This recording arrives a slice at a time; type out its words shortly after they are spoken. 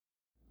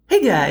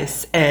Hey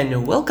guys,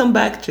 and welcome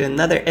back to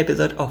another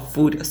episode of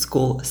Food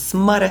School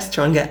Smarter,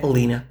 Stronger,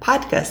 Leaner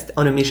podcast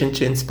on a mission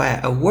to inspire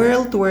a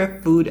world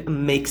where food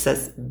makes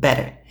us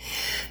better.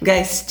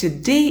 Guys,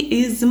 today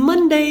is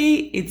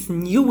Monday, it's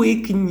new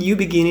week, new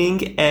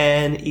beginning,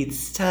 and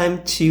it's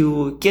time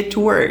to get to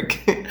work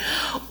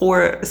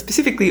or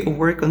specifically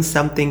work on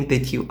something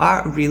that you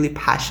are really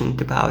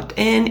passionate about.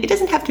 And it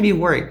doesn't have to be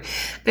work,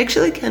 it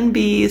actually can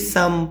be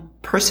some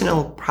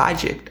personal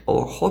project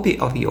or hobby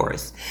of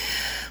yours.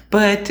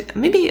 But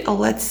maybe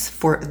let's,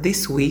 for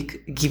this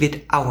week, give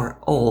it our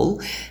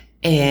all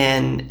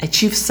and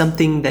achieve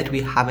something that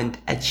we haven't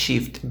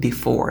achieved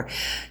before.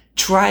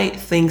 Try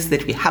things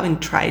that we haven't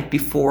tried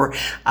before,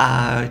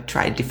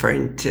 try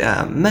different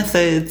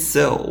methods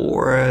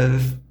or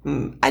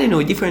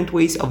different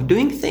ways of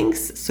doing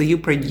things so you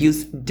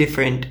produce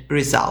different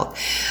result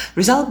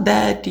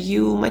that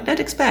you might not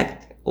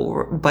expect,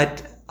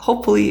 but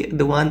hopefully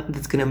the one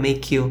that's gonna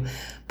make you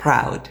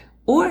proud.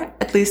 Or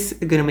at least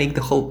gonna make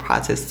the whole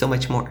process so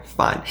much more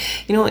fun.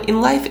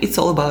 In life, it's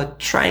all about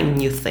trying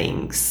new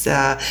things,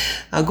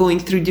 going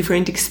through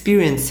different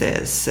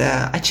experiences,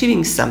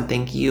 achieving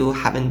something you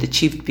haven't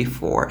achieved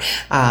before,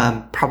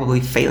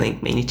 probably failing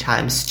many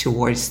times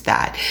towards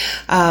that.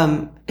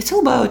 It's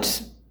all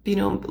about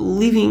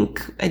living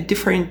a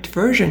different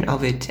version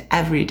of it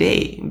every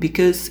day.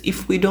 Because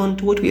if we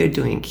don't, what we are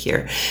doing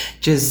here,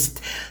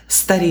 just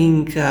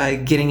studying,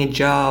 getting a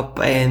job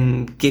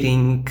and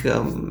getting,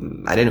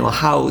 a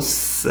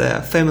house,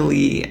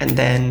 family, and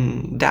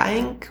then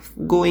dying,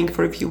 going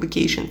for a few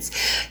vacations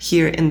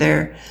here and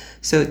there.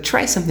 So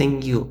try something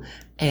new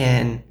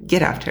and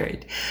get after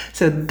it.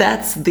 So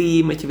that's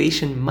the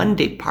Motivation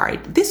Monday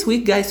part. This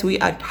week, guys, we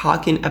are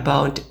talking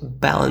about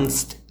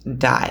balanced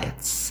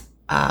diets.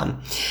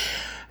 I'm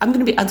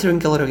going to be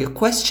answering a lot of your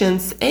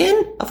questions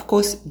and, of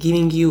course,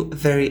 giving you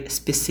very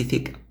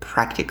specific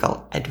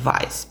practical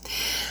advice.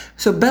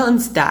 So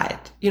balanced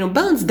diet.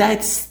 Balanced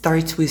diet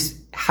starts with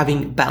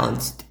having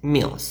balanced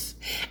meals.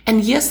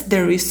 And yes,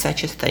 there is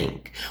such a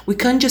thing. We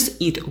can't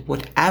just eat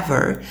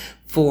whatever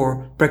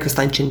for breakfast,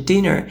 lunch, and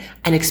dinner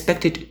and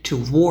expect it to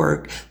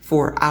work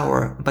for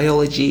our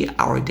biology,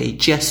 our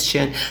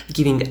digestion,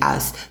 giving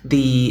us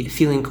the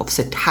feeling of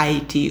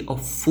satiety,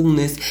 of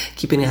fullness,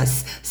 keeping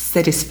us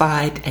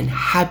satisfied and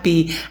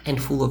happy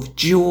and full of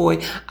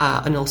joy,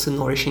 and also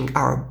nourishing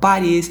our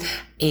bodies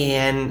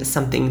and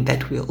something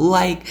that we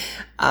like.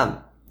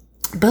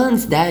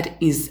 Balanced diet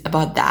is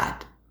about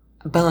that.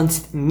 A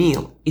balanced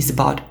meal is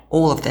about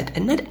all of that.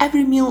 And not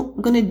every meal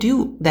gonna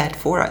do that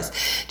for us.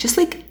 Just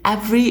like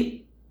every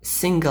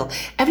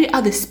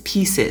other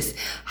species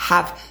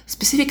have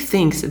specific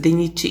things that they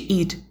need to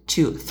eat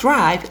to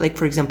thrive. Like,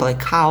 for example, a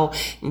cow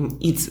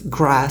eats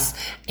grass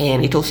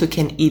and it also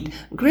can eat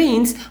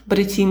grains, but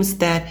it seems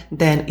that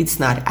then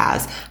it's not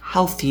as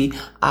healthy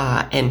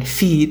and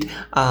feed,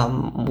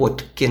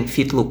 what can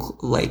feed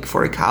look like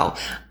for a cow,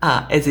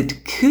 as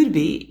it could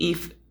be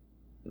if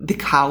the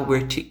cow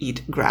were to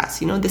eat grass.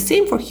 The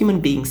same for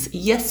human beings.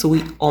 Yes,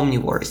 we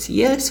omnivores.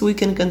 Yes, we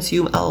can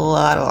consume a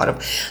lot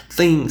of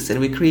things, and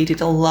we created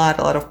a lot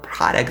of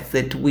products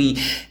that we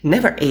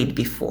never ate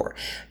before.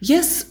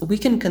 Yes, we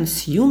can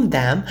consume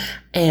them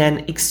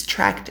and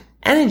extract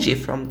energy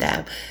from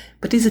them.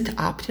 But is it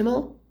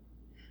optimal?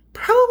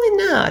 Probably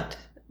not.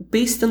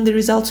 Based on the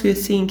results we are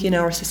seeing in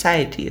our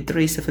society, the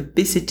rise of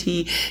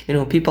obesity,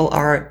 people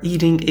are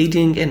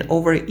eating and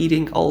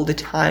overeating all the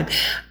time,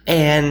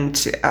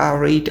 and a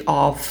rate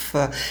of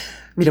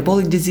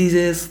metabolic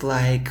diseases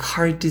like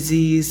heart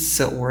disease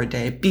or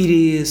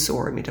diabetes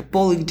or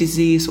metabolic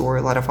disease or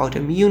a lot of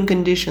autoimmune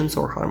conditions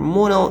or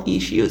hormonal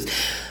issues.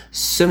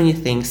 So many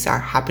things are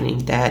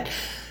happening that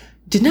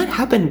did not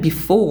happen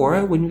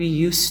before, when we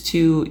used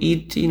to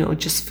eat,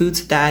 just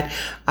foods that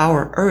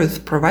our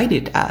earth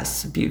provided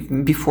us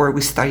before we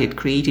started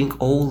creating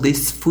all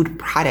these food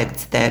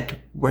products that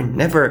were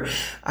never,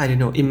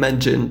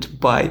 imagined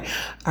by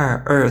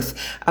our earth.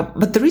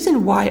 But the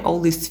reason why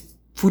all these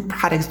food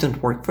products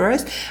don't work for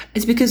us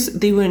is because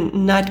they were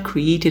not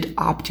created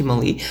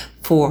optimally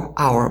for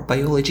our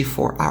biology,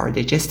 for our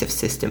digestive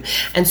system.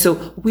 And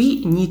so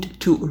we need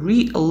to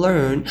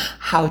relearn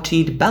how to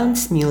eat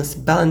balanced meals,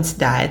 balanced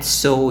diets,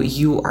 so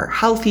you are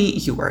healthy,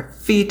 you are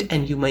fit,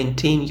 and you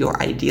maintain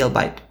your ideal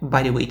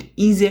body weight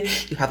easier.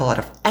 You have a lot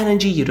of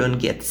energy, you don't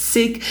get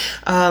sick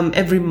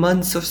every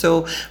month or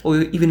so,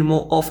 or even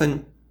more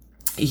often.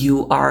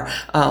 You are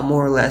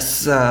more or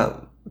less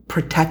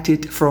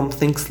protected from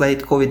things like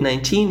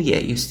COVID-19. Yeah,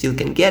 you still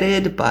can get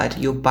it, but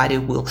your body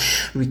will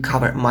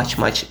recover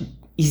much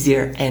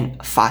easier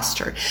and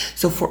faster.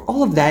 So for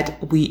all of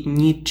that, we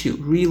need to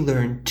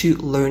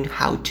learn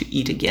how to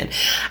eat again.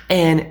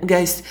 And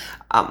guys,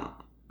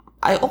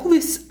 I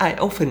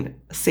often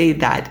say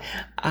that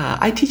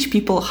I teach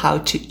people how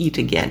to eat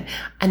again.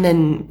 And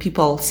then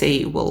people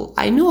say, well,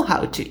 I know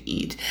how to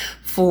eat.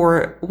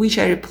 For which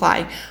I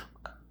reply,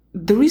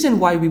 the reason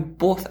why we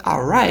both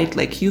are right,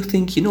 like you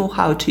think you know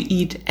how to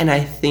eat and I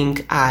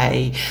think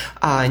I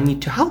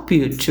need to help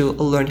you to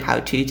learn how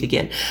to eat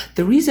again.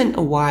 The reason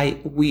why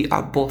we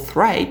are both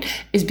right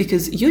is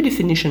because your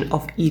definition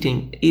of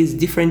eating is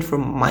different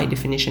from my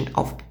definition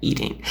of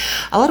eating.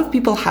 A lot of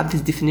people have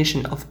this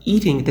definition of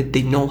eating that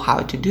they know how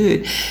to do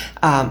it,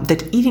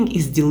 that eating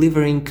is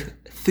delivering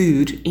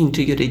food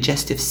into your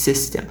digestive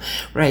system,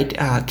 right?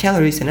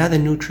 Calories and other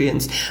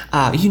nutrients,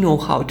 you know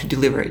how to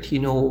deliver it. You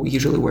know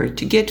usually where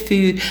to get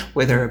food,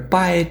 whether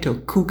buy it or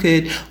cook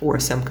it or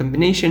some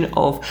combination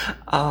of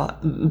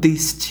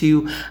these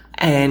two.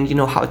 And you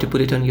know how to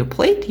put it on your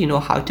plate, you know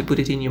how to put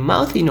it in your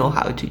mouth, you know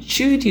how to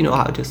chew it, you know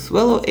how to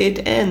swallow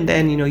it, and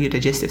then, you know, your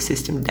digestive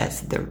system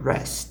does the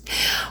rest.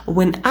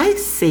 When I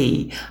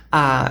say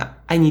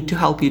I need to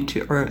help you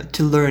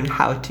to learn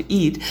how to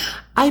eat,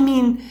 I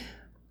mean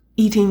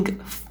eating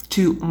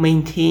to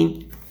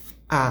maintain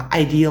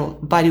ideal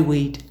body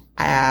weight,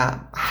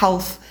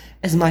 health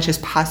as much as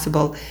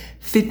possible,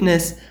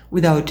 fitness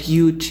without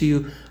you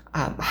to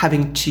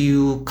having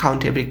to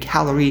count every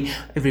calorie,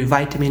 every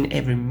vitamin,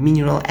 every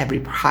mineral, every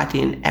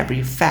protein,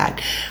 every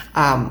fat.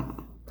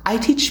 I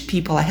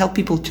help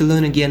people to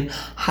learn again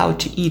how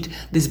to eat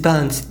this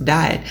balanced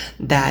diet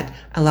that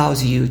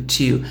allows you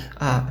to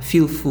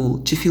feel full,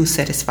 to feel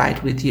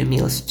satisfied with your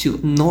meals, to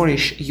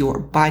nourish your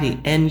body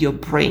and your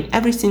brain.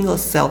 Every single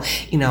cell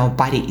in our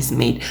body is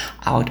made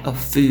out of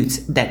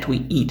foods that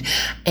we eat.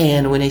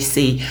 And when I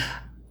say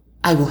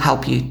I will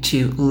help you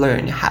to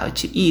learn how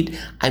to eat,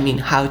 I mean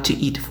how to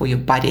eat for your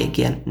body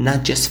again,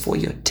 not just for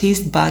your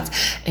taste buds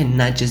and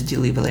not just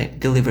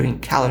delivering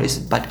calories,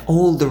 but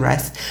all the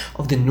rest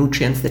of the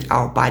nutrients that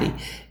our body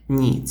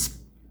needs.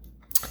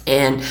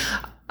 And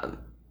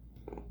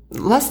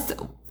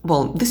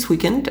this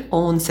weekend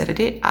on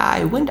Saturday,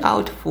 I went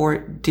out for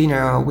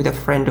dinner with a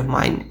friend of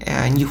mine,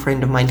 a new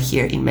friend of mine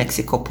here in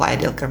Mexico, Playa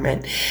del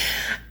Carmen.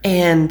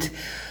 And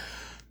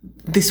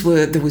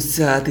there was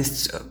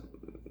this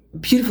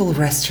beautiful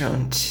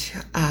restaurant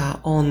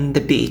on the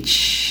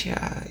beach,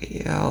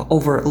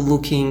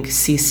 overlooking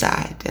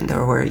seaside, and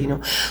there were, you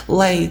know,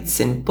 lights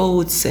and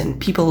boats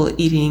and people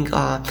eating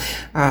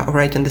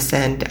right on the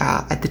sand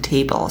at the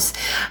tables.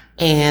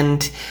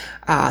 And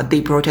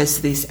they brought us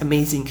this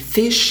amazing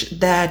fish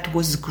that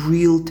was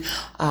grilled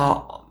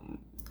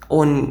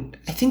on,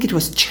 I think it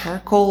was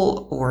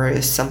charcoal or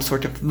some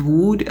sort of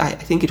wood. I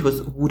think it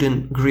was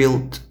wooden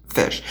grilled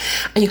fish.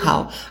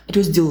 Anyhow, it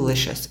was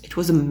delicious. It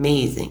was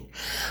amazing.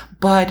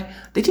 But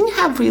they didn't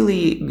have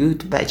really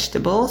good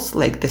vegetables.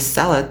 Like the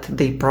salad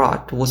they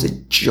brought was a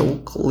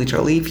joke,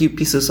 literally. A few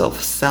pieces of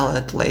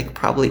salad, like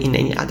probably in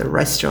any other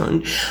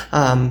restaurant.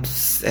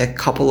 A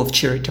couple of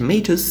cherry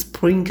tomatoes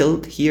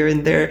sprinkled here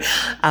and there.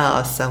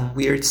 Some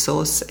weird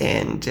sauce.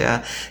 And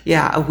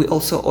we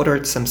also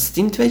ordered some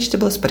steamed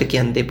vegetables. But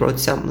again, they brought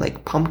some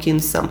like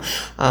pumpkins, some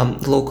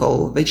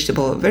local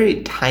vegetable, a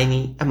very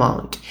tiny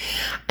amount.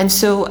 And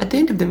so at the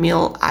end of the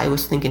meal, I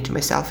was thinking to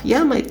myself,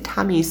 yeah, my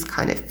tummy is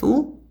kind of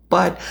full,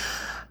 but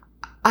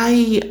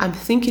I'm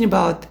thinking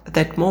about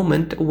that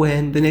moment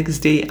when the next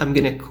day I'm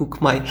going to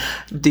cook my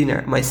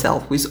dinner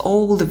myself with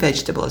all the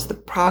vegetables, the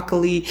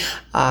broccoli,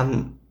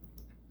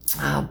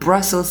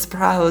 Brussels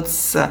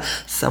sprouts,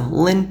 some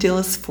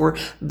lentils for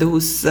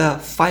those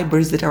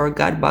fibers that our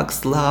gut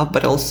bugs love,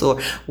 but also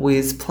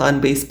with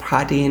plant-based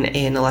protein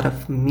and a lot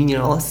of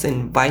minerals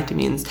and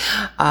vitamins.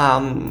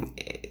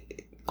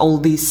 All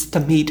these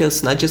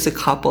tomatoes, not just a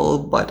couple,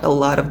 but a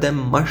lot of them,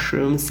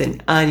 mushrooms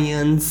and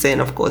onions,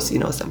 and of course, you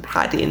know, some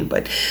protein.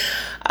 But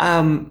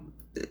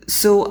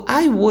so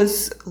I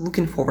was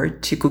looking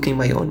forward to cooking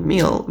my own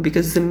meal,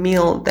 because the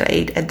meal that I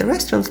ate at the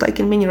restaurants, like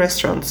in many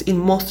restaurants, in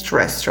most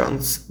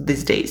restaurants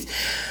these days,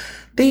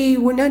 they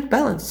were not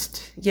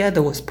balanced. Yeah,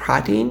 there was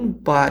protein,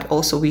 but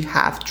also we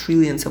have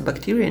trillions of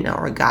bacteria in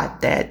our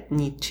gut that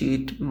need to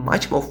eat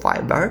much more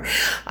fiber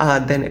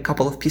than a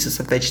couple of pieces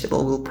of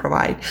vegetable will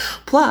provide.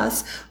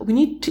 Plus, we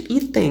need to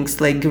eat things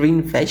like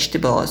green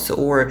vegetables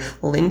or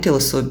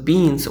lentils or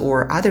beans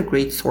or other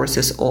great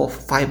sources of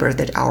fiber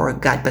that our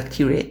gut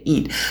bacteria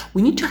eat.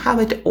 We need to have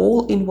it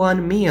all in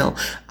one meal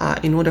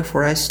in order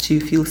for us to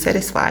feel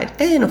satisfied.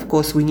 And of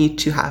course, we need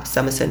to have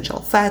some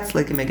essential fats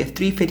like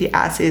omega-3 fatty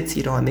acids,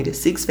 you know,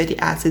 omega-6 fatty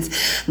acids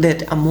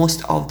that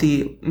most of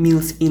the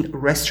meals in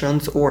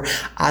restaurants or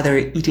other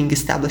eating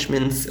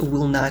establishments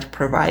will not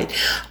provide.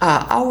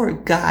 Our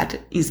gut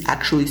is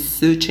actually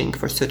searching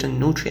for certain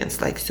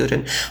nutrients, like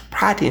certain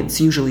proteins.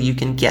 Usually you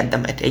can get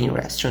them at any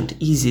restaurant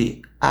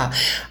easy.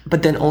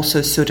 But then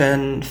also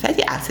certain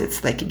fatty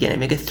acids, like again,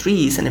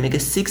 omega-3s and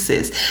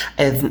omega-6s,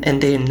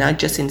 and they're not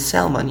just in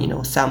salmon, you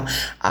know, some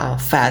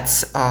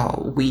fats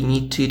we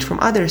need to eat from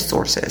other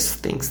sources,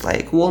 things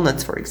like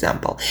walnuts, for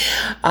example.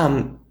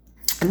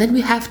 And then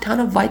we have a ton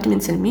of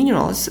vitamins and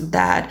minerals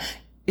that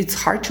it's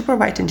hard to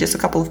provide in just a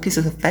couple of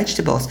pieces of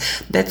vegetables.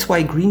 That's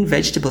why green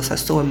vegetables are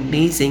so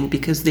amazing,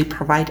 because they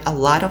provide a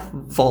lot of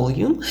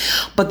volume,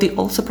 but they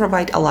also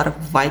provide a lot of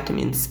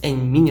vitamins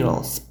and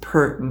minerals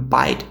per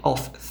bite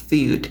of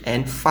food,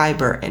 and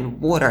fiber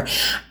and water.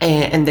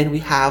 And then we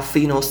have,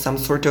 some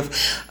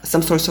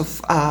source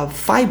of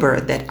fiber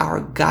that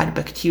our gut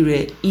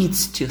bacteria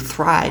eats to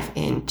thrive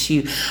and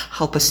to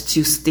help us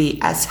to stay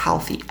as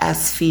healthy,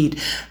 as fit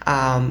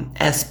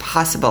as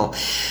possible.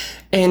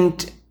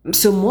 And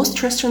so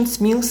most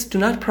restaurants' meals do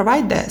not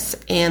provide this.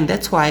 And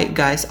that's why,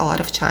 guys, a lot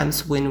of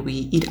times when we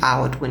eat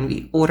out, when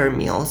we order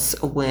meals,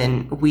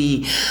 when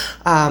we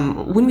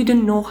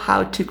don't know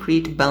how to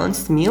create a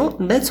balanced meal,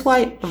 that's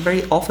why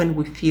very often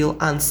we feel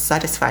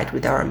unsatisfied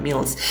with our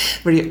meals.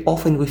 Very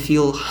often we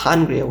feel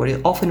hungry.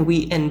 Very often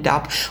we end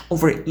up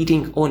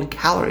overeating on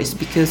calories,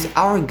 because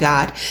our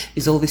gut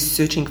is always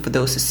searching for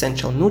those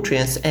essential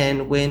nutrients.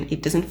 And when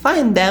it doesn't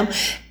find them,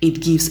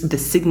 it gives the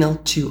signal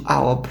to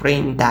our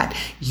brain that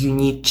you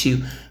need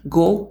to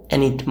go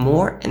and eat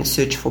more and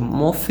search for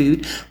more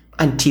food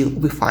until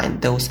we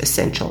find those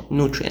essential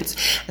nutrients.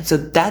 And so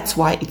that's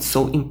why it's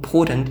so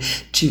important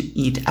to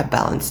eat a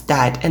balanced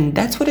diet. And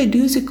that's what I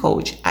do as a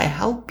coach. I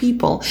help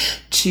people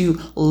to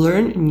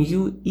learn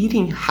new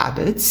eating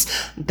habits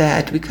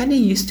that we kind of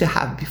used to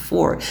have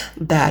before,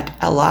 that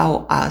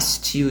allow us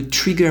to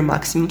trigger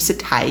maximum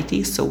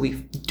satiety, so we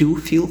do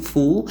feel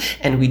full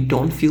and we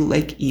don't feel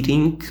like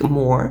eating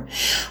more.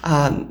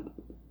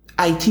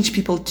 I teach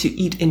people to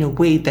eat in a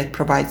way that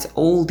provides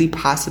all the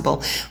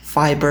possible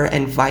fiber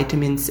and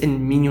vitamins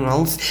and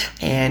minerals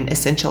and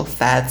essential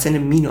fats and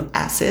amino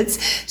acids.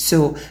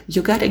 So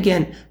your gut,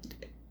 again,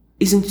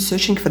 isn't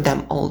searching for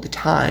them all the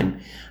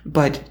time,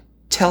 but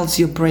tells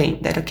your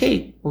brain that,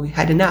 okay, we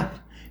had enough.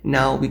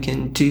 Now we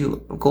can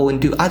go and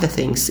do other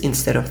things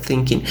instead of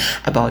thinking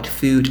about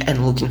food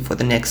and looking for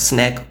the next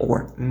snack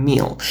or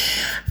meal.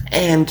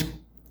 And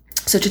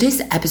so today's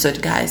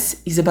episode,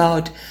 guys, is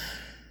about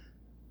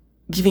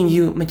giving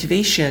you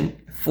motivation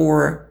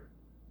for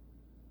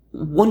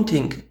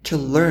wanting to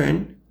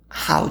learn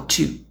how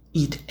to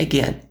eat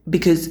again.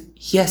 Because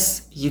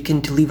yes, you can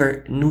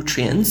deliver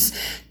nutrients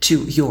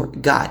to your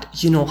gut.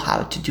 You know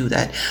how to do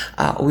that.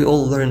 We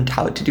all learned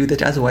how to do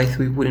that. Otherwise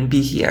we wouldn't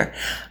be here.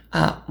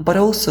 But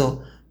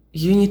also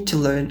you need to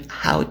learn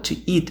how to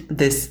eat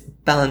this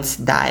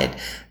balanced diet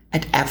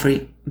at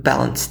every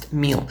balanced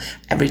meal,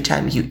 every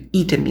time you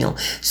eat a meal.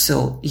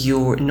 So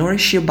you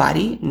nourish your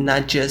body,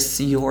 not just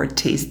your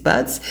taste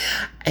buds,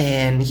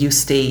 and you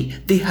stay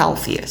the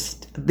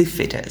healthiest, the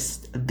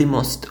fittest, the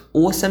most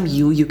awesome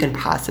you can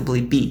possibly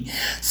be.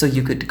 So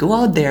you could go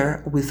out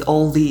there with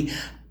all the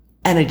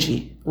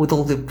energy, with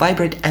all the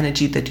vibrant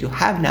energy that you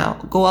have now,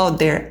 go out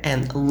there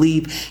and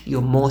live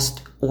your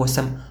most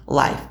awesome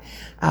life.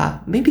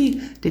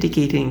 Maybe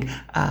dedicating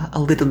a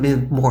little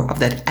bit more of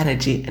that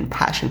energy and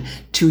passion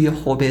to your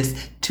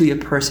hobbies, to your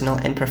personal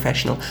and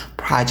professional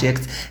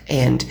projects,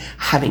 and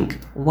having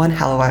one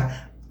hell of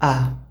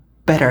a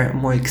better,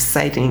 more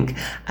exciting,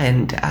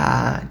 and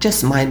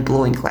just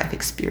mind-blowing life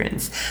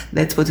experience.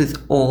 That's what it's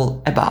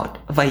all about.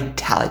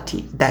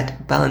 Vitality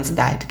that balanced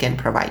diet can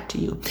provide to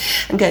you.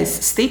 And guys,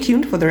 stay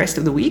tuned for the rest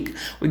of the week.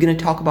 We're going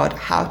to talk about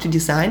how to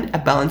design a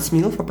balanced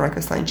meal for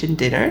breakfast, lunch, and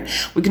dinner.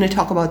 We're going to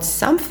talk about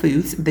some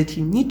foods that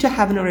you need to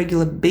have on a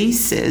regular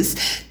basis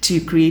to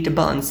create a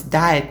balanced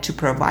diet, to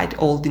provide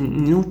all the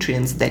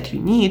nutrients that you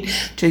need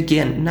to,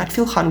 again, not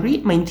feel hungry,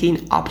 maintain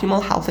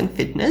optimal health and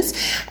fitness,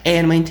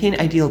 and maintain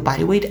ideal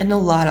body weight and a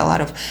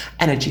lot of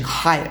energy,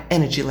 high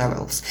energy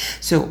levels.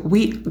 So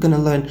we're going to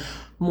learn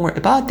more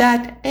about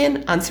that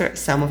and answer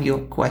some of your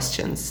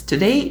questions.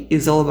 Today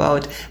is all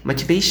about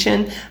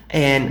motivation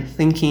and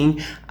thinking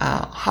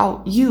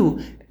how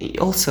you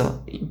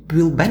also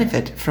will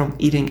benefit from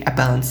eating a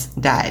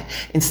balanced diet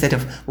instead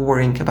of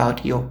worrying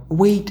about your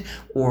weight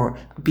or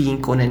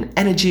being on an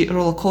energy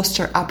roller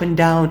coaster up and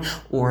down,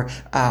 or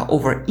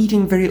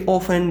overeating very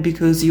often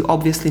because you're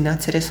obviously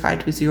not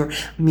satisfied with your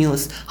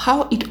meals.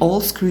 How it all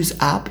screws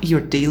up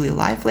your daily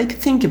life. Like,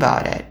 think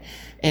about it.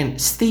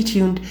 And stay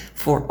tuned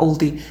for all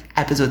the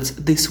episodes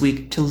this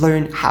week to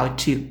learn how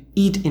to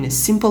eat in a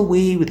simple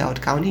way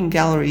without counting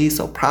calories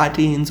or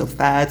proteins or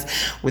fats,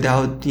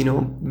 without,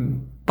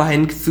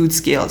 buying food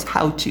scales,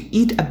 how to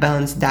eat a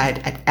balanced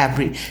diet at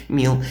every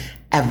meal,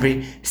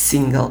 every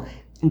single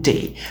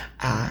day.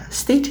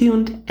 Stay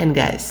tuned. And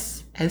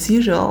guys, as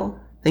usual,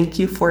 thank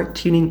you for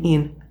tuning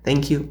in.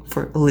 Thank you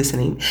for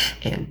listening.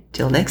 And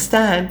till next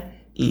time,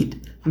 eat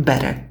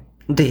better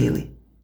daily.